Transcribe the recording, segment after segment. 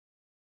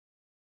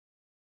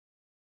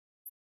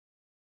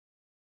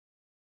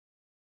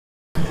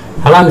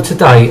Hello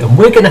today, and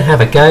we're going to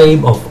have a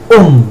game of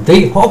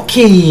the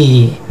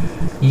hockey.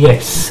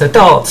 Yes, a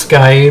darts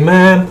game.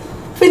 I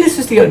think this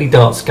is the only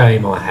darts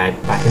game I had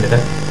back in the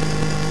day.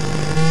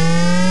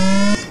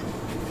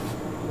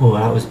 Oh,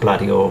 that was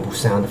bloody horrible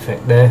sound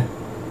effect there.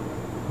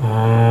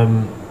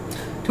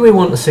 Do we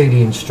want to see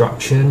the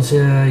instructions?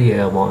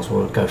 Yeah, I might as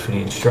well go through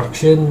the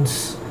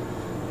instructions.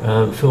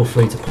 Feel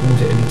free to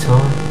pause at any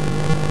time.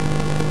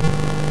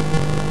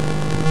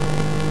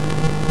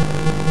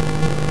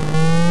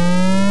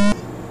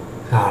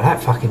 Ah,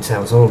 that fucking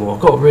sounds horrible. I've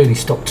got to really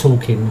stop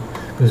talking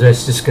because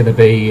there's just going to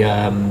be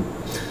a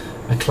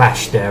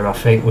clash there, I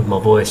think, with my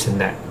voice and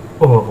that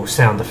horrible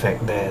sound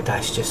effect there.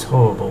 That's just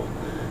horrible.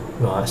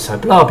 Right, so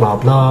blah blah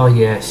blah,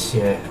 yes,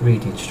 yeah,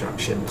 read the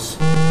instructions.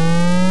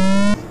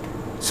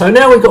 So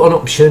now we've got an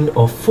option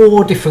of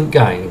 4 different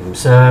games.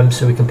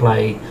 So we can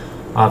play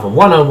either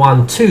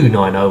 101 to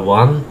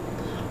 901,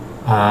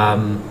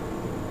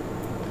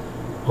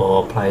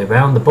 or play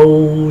around the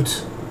board,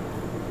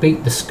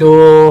 beat the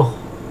score.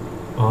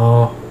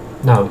 Oh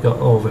no, we've got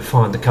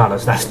refine the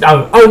colours. That's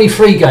no, only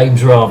 3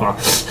 games rather.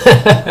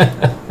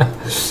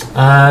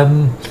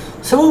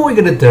 So what we're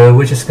going to do,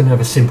 we're just going to have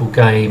a simple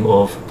game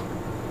of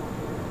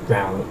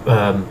round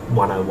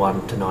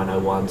 101 to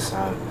 901.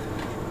 So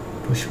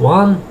push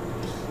 1.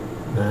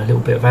 A little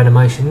bit of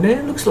animation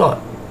there. Looks like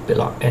a bit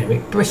like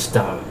Eric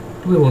Bristow.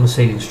 Do we want to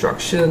see the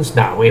instructions?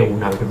 No, we all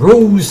know the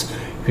rules.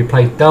 If we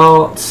play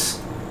darts,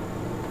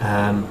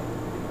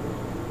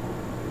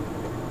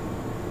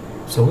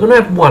 so we're going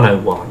to have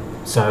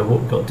 101. So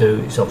what we've got to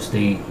do is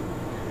obviously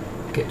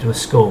get to a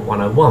score of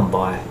 101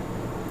 by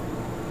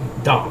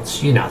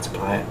darts. You know how to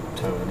play it.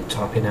 So we're going to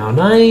type in our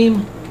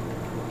name.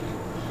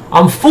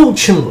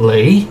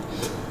 Unfortunately,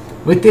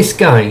 with this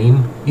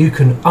game, you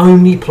can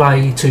only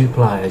play 2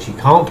 players. You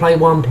can't play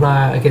 1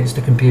 player against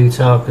a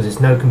computer because there's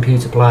no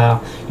computer player.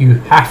 You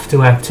have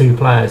to have 2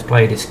 players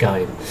play this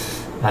game,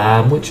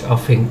 which I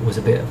think was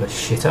a bit of a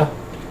shitter.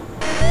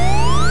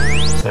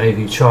 So if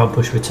you try and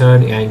push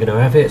return, it ain't going to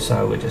have it.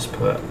 So we just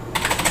put,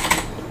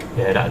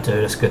 yeah, that'll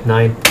do. That's a good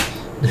name.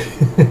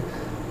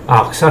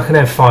 So I can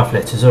have 5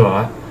 letters. All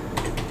right,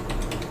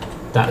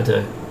 that'll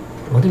do.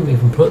 I didn't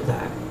even put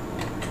that.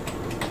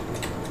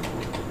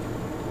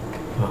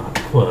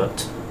 Right,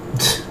 worked.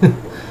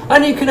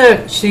 And you can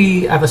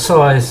actually have a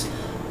size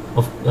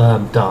of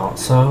dart.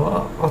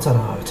 So I don't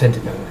know. I tend to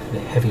go with the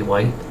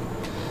heavyweight,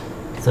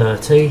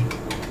 30,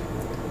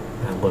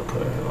 and we'll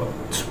put it on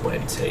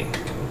 20.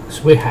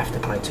 So we have to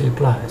play 2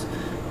 players.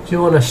 Do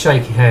you want a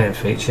shaky hand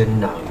feature?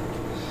 No.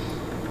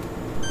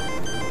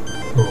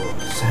 Oh,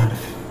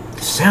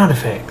 the sound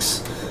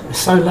effects. They're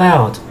so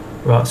loud.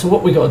 Right, so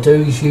what we got to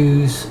do is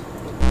use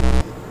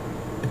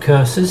the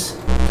cursors.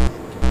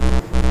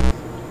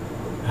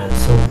 And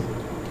so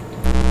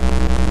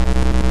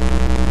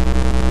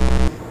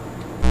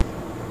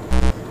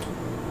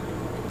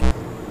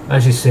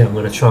as you see, I'm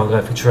going to try and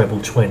go for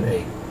treble 20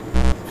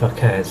 if I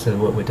can. So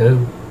what we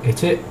do,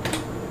 hit it.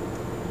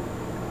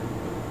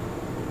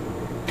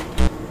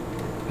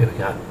 Here we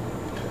go.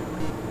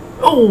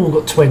 Oh,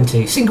 got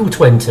 20. Single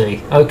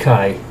 20.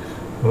 Okay.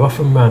 We're off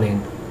and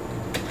running.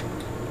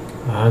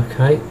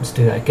 Okay, let's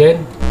do that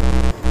again.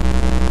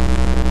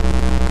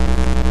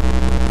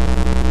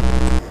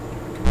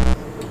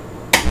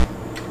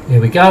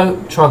 Here we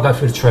go. Try and go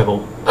for the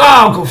treble.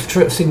 Oh, I've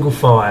got single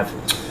 5.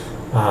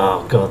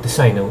 Oh, God, this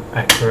ain't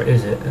accurate,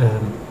 is it?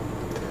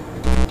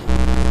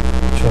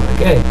 Try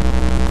again.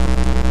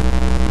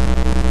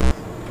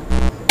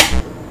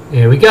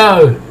 Here we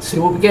go. See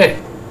what we get.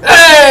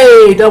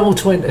 Hey, double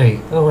 20.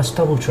 Oh, that's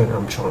double 20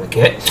 I'm trying to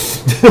get.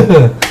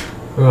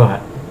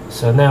 Right,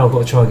 so now I've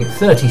got to try and get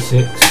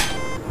 36.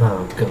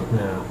 Oh God,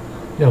 now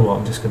you know what,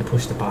 I'm just going to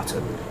push the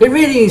button. It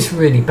really is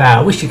really bad.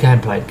 I wish you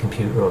can play the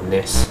computer on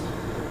this.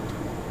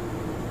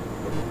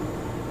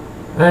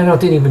 And I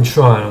didn't even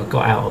try and I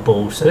got out a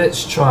ball, so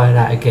let's try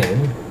that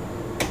again.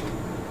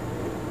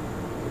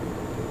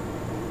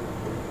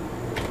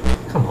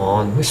 Come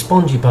on,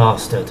 respond, you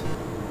bastard.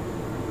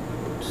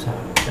 So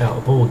out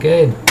a ball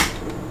again.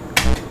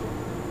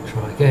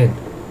 Try again.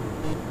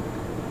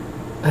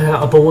 And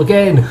out a ball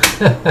again.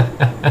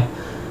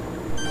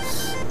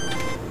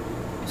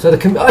 So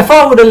if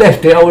I would have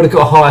left it, I would have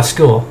got a higher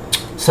score.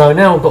 So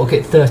now I've got to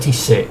get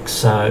 36.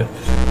 So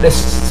let's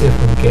see if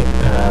we can get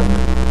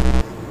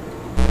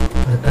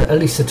at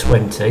least a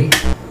 20.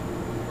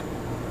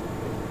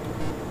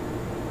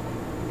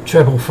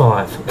 Treble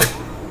 5.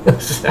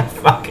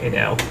 Fucking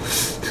hell.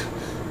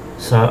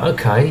 So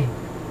okay.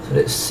 So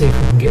let's see if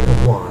we can get a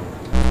 1.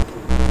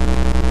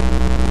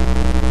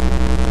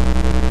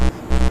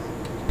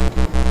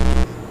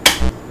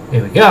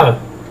 Here we go.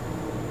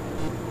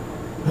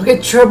 I'll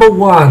get treble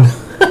 1.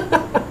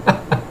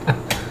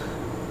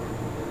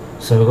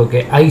 So we've got to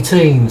get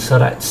 18. So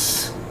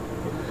that's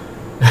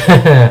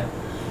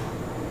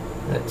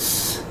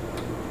that's,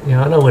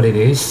 yeah, I know what it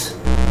is.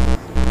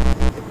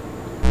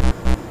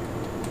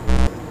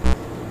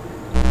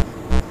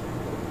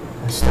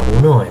 That's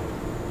double 9.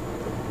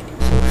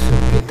 So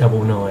we get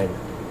double 9.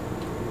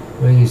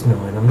 Where is 9?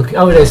 I'm looking.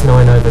 Oh, there's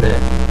 9 over there.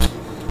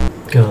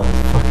 God,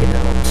 fucking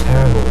hell, I'm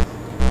terrible.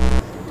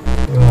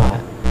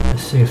 Right,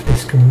 let's see if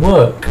this can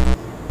work.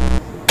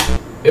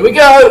 Here we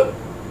go!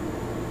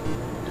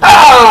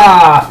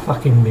 Ah!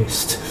 Fucking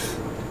missed.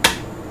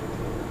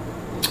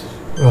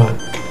 Right.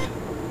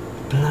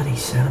 Bloody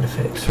sound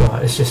effects.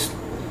 Right, it's just...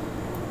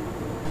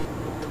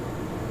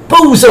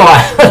 Bullseye!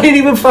 I didn't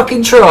even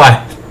fucking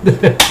try.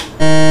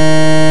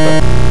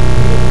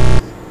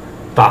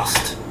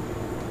 Bust.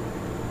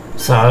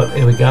 So,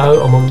 here we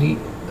go. I'm on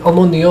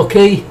the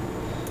Oche.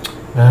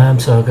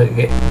 So I've got to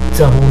get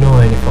double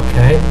 9 if I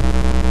can.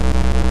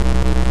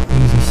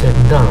 Easy said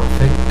and done, I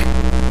think.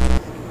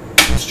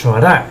 Let's try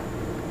that.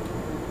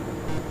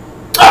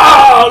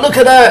 Oh, look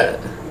at that!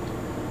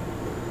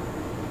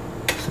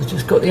 So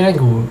just got the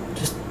angle.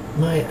 Just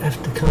might have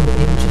to come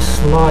in just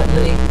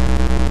slightly.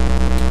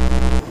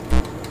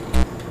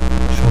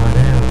 Try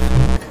there, I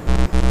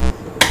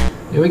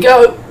think. Here we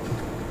go.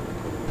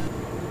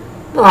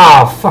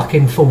 Ah,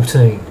 fucking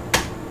 14.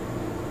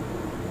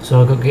 So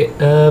I've got to get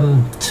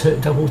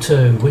double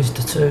 2. Where's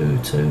the 2?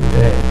 2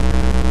 there.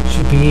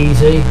 Should be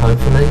easy,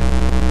 hopefully.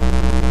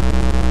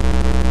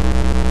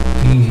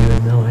 Easier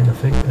than 9, I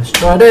think. Let's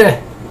try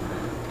there.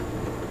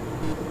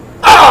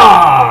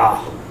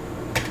 Ah!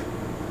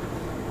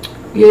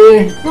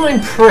 Yeah, not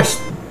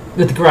impressed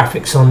with the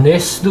graphics on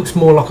this. Looks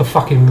more like a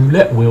fucking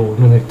roulette wheel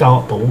than a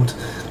dartboard.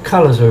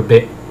 Colours are a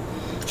bit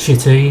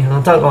shitty, and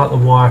I don't like the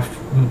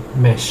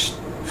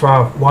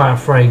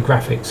wireframe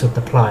graphics of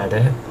the player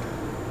there.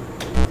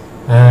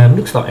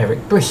 Looks like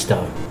Eric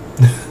Bristow.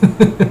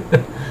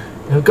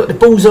 I've got the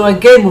bullseye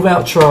again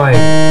without trying.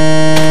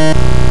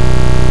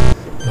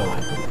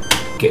 Right,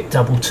 get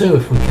double 2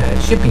 if we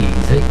can. Should be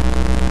easy.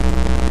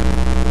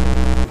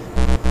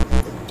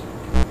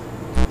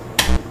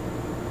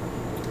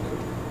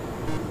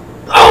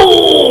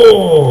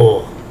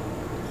 Oh!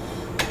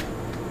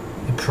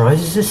 The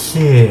prize is a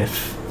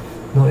safe.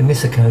 Not in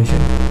this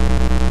occasion.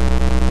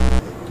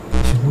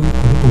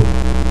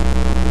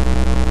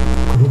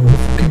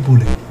 Fucking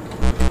bully.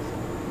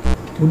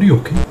 On the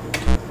Oche.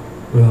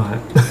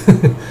 Right.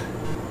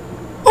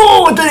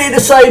 Oh, I did it in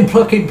the same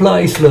fucking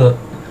place, look.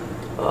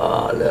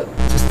 Oh, look.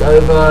 Just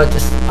over,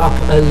 just up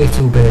a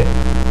little bit.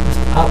 Just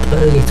up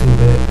a little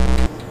bit.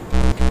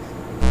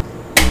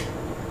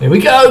 Here we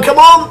go, come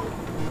on!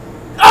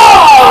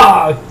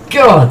 Oh,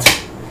 God!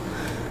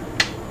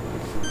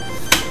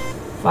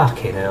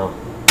 Fucking hell.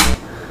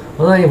 I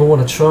don't even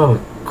want to try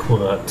with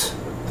Quirt.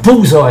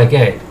 Bullseye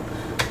again.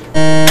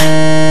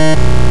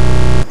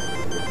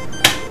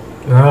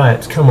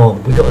 Right, come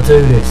on, we got to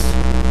do this.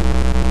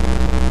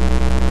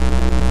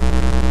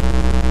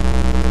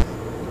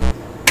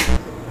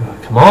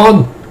 Right, come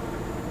on!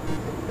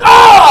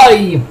 Ah, oh,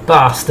 you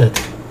bastard!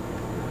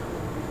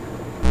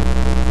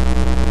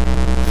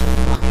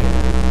 Fucking.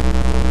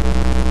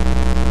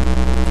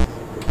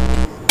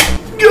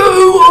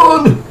 Go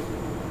on!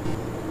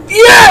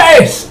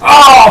 Yes!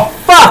 Oh,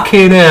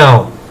 fucking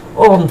hell!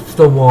 Off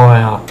the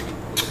wire.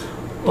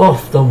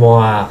 Off the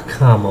wire.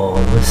 Come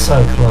on, we're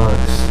so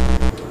close.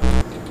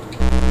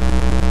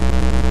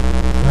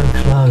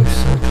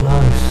 So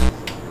close.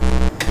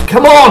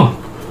 Come on!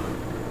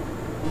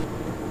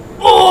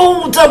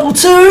 Oh, double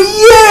 2!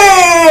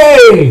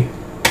 Yay!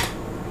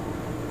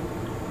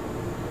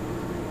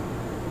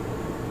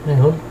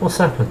 Hang on, what's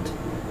happened?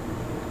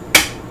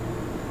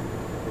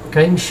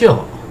 Game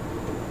shot.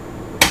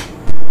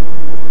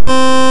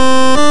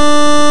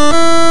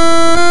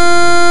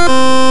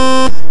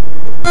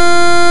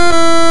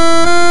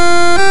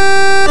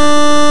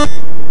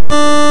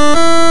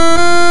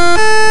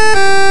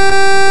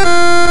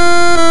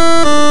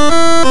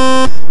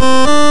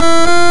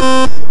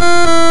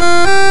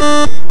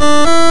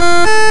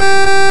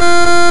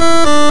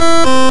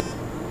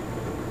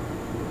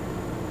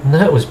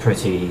 That was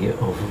pretty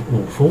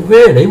awful,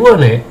 really,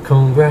 wasn't it?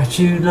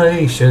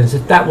 Congratulations.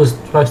 If that was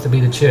supposed to be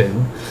the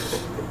tune.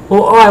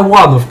 Well, I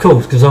won, of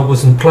course, because I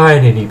wasn't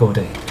playing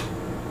anybody.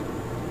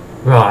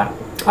 Right,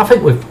 I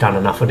think we've done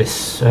enough of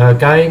this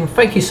game.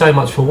 Thank you so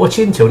much for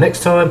watching. Till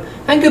next time,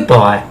 and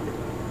goodbye.